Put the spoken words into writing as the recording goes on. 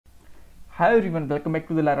Hi everyone, welcome back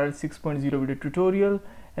to the Laravel 6.0 video tutorial,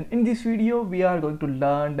 and in this video we are going to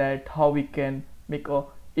learn that how we can make a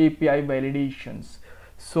API validations.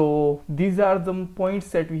 So these are the points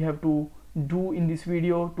that we have to do in this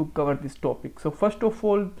video to cover this topic. So first of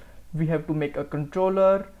all, we have to make a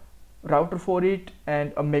controller, router for it,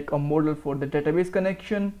 and make a model for the database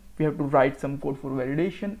connection. We have to write some code for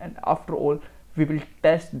validation, and after all we will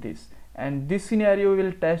test this, and this scenario we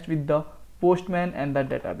will test with the Postman and the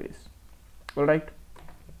database. All right,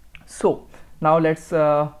 so now let's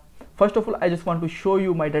first of all I just want to show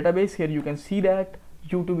you my database. Here you can see that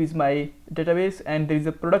YouTube is my database, and there is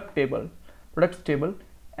a products table,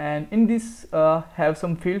 and in this have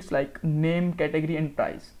some fields like name, category, and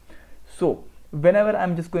price. So whenever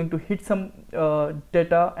I'm just going to hit some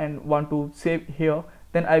data and want to save here,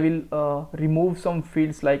 then I will remove some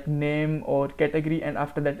fields like name or category, and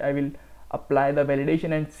after that I will apply the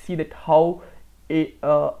validation and see that how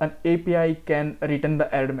an API can return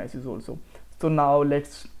the error message also. So now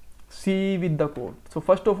let's see with the code. So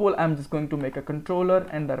first of all, I'm just going to make a controller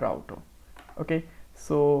and the router. Okay,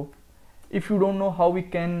 so if you don't know how we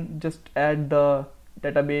can just add the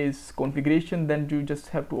database configuration, then you just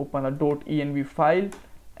have to open a .env file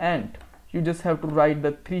and you just have to write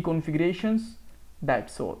the 3 configurations.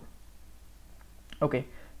 That's all. Okay,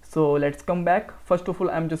 so let's come back. First of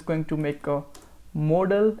all, I'm just going to make a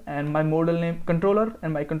model, and my model name controller,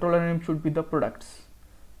 and my controller name should be the products.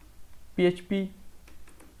 PHP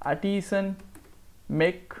artisan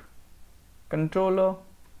make controller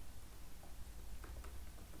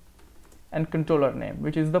and controller name,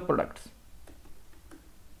 which is the products,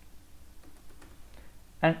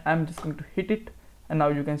 and I'm just going to hit it, and now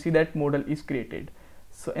you can see that model is created.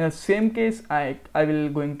 So in the same case, I will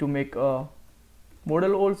going to make a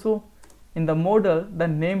model also. In the model, the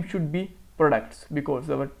name should be products because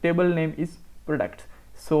our table name is products.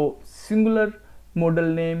 So singular model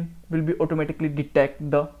name will be automatically detect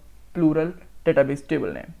the plural database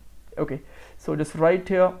table name. Okay, so just write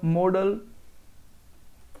here model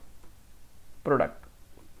product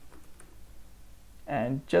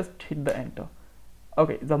and just hit the enter.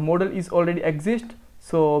 Okay, the model is already exist,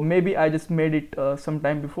 so maybe I just made it some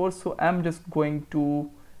time before, so I'm just going to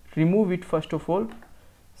remove it first of all.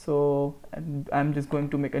 So I'm just going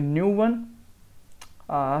to make a new one.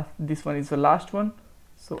 This one is the last one,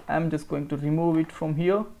 so I'm just going to remove it from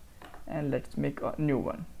here, and let's make a new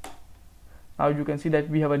one. Now you can see that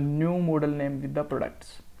we have a new model name with the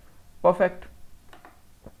products. Perfect.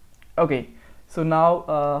 Okay, so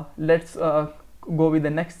now let's go with the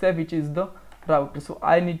next step, which is the router. So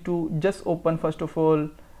I need to just open first of all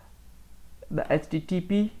the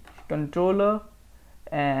HTTP controller,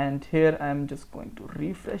 and here I'm just going to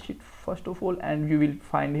refresh it first of all, and you will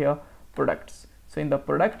find here products. So in the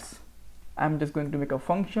products, I'm just going to make a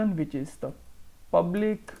function which is the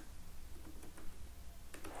public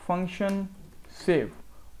function save,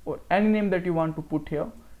 or any name that you want to put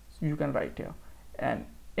here, so you can write here. And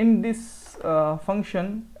in this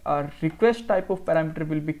function, a request type of parameter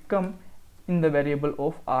will become in the variable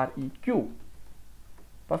of req.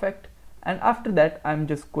 Perfect. And after that, I'm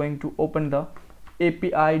just going to open the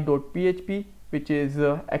api.php, which is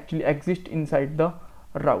actually exist inside the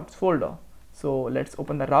routes folder. So let's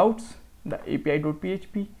open the routes, the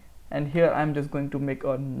api.php, and here I'm just going to make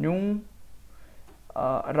a new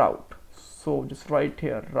route. So just write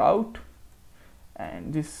here route,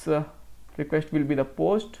 and this request will be the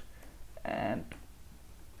post, and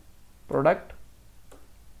product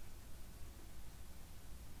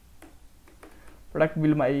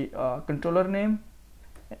will my controller name.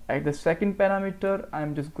 At the second parameter,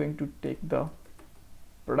 I'm just going to take the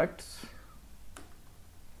products,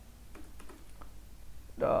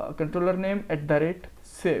 the controller name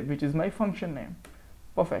 @save, which is my function name.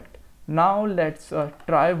 Perfect. Now let's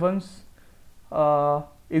try once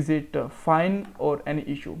is it fine or any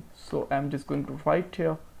issue. So I'm just going to write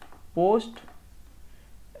here post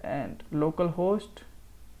and localhost.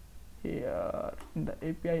 Here in the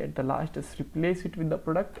API at the last, just replace it with the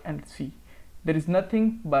product, and see there is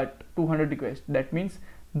nothing but 200 requests. That means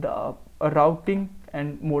the routing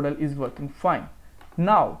and model is working fine.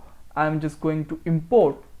 Now I'm just going to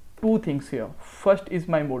import 2 things here. First is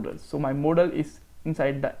my model. So my model is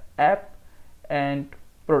inside the app, and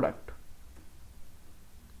product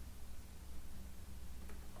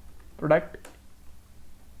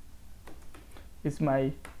is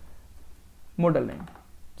my model name.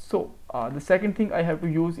 So the second thing I have to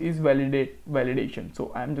use is validation.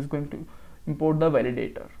 So I'm just going to import the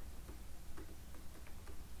validator,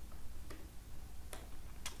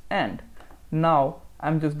 and now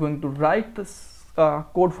I'm just going to write this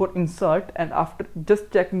code for insert, and after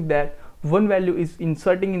just checking that one value is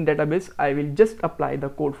inserting in database, I will just apply the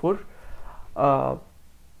code for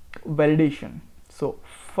validation. So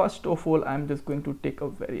first of all, I'm just going to take a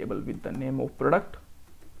variable with the name of product,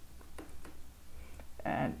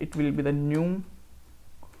 and it will be the new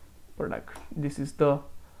product. This is the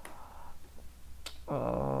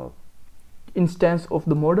instance of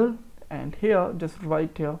the model, and here just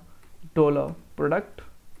write here dollar product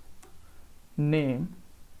name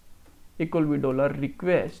equal with dollar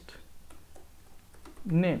request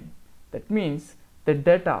name. That means the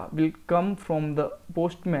data will come from the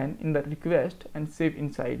postman in the request and save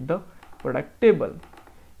inside the product table.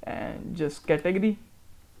 And just category,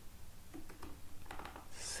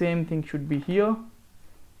 same thing should be here,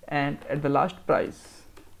 and at the last price,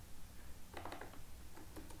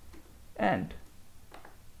 and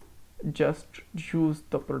just use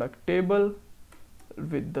the product table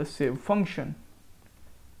with the save function.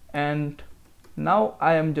 And now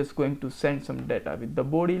I am just going to send some data with the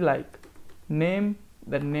body like name.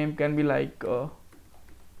 The name can be like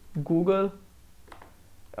Google,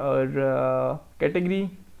 or category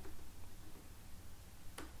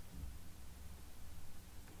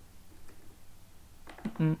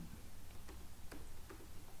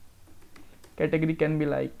category can be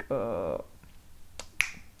like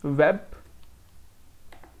web,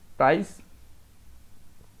 price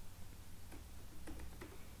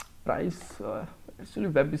actually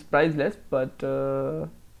web is priceless, but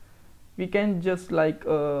we can just like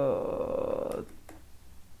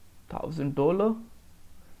 $1,000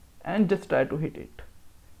 and just try to hit it.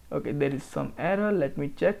 Okay, there is some error. Let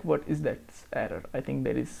me check what is that error. I think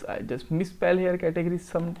there is, I just misspell here category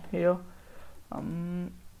some here.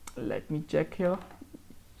 Let me check here.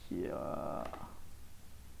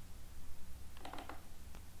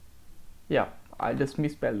 Yeah, I just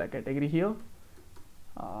misspelled the category here.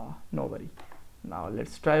 No worry. Now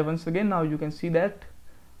let's try once again. Now you can see that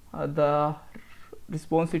the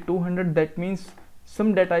response is 200. That means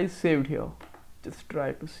some data is saved here. Just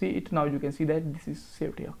try to see it. Now you can see that this is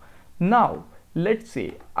saved here. Now let's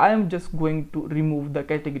say I am just going to remove the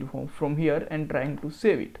category from here and trying to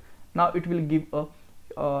save it. Now it will give a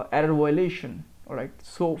error violation. Alright,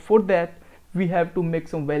 so for that we have to make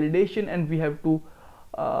some validation, and we have to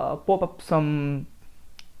pop up some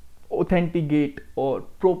authenticate or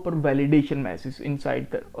proper validation message inside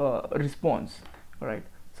the response. Alright,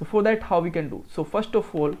 so for that, how we can do? So first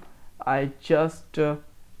of all, I just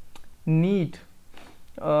need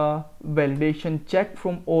validation check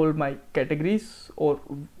from all my categories, or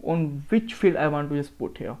on which field I want to just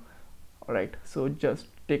put here. Alright, so just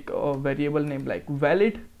take a variable name like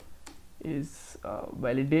valid is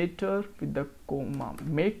validator with the comma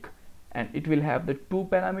make, and it will have the two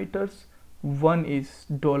parameters. One is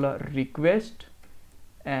 $request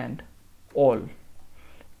and all.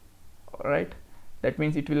 Alright, that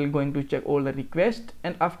means it will going to check all the requests,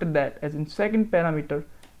 and after that, as in second parameter,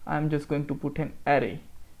 I am just going to put an array,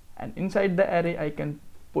 and inside the array I can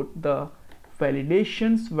put the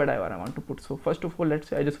validations whatever I want to put. So first of all, let's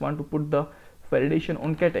say I just want to put the validation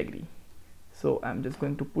on category, so I'm just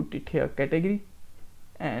going to put it here category,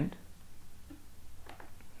 and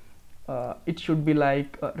it should be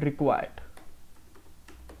like required.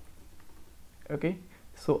 Okay,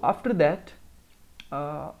 so after that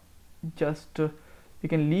just we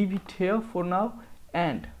can leave it here for now,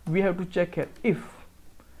 and we have to check here if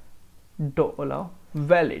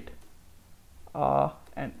 $valid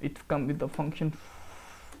and it comes with the function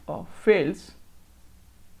fails.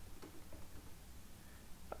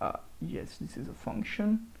 Yes, this is a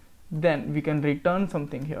function. Then we can return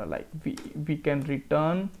something here, like we can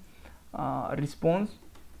return response,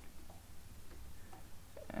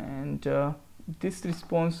 and this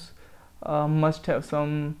response must have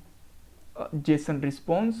some JSON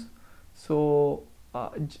response. So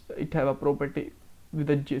it have a property with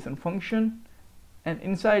a JSON function, and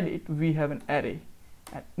inside it we have an array,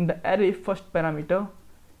 and in the array first parameter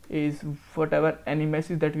is whatever any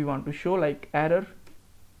message that we want to show, like error,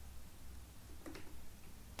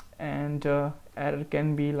 and error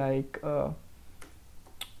can be like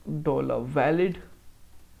 $valid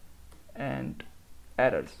and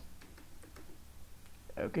errors.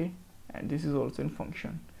 Okay, and this is also in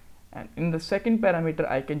function, and in the second parameter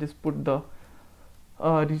I can just put the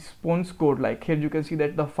response code. Like here you can see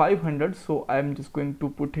that the 500, so I'm just going to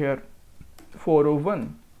put here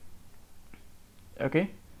 401.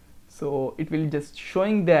 Okay, so it will just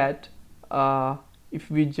showing that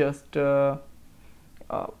if we just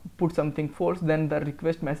put something false, then the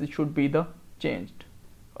request message should be the changed.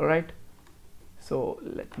 All right, so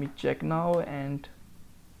let me check now, and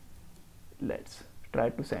let's try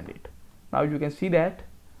to send it. Now you can see that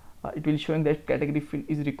it will showing that category field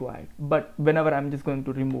is required. But whenever I'm just going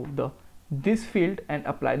to remove this field and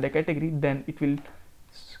apply the category, then it will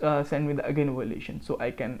send me the again violation. So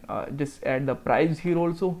I can just add the price here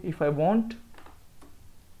also if I want,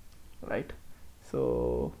 right?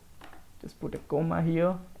 So just put a comma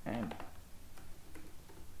here, and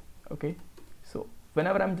okay, so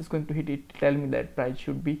whenever I'm just going to hit it, tell me that price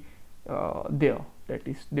should be there,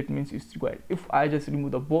 that means it's required. If I just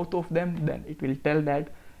remove the both of them, then it will tell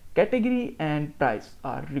that category and price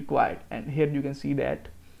are required, and here you can see that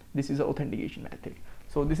this is the authentication method.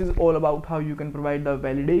 So this is all about how you can provide the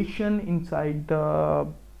validation inside the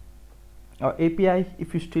API.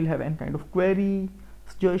 If you still have any kind of query,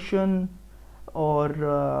 suggestion,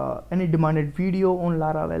 or any demanded video on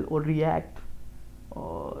Laravel or React,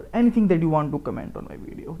 or anything that you want to comment on my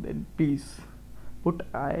video, then please put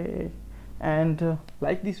and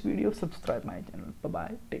like this video, subscribe my channel. Bye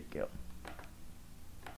bye, take care.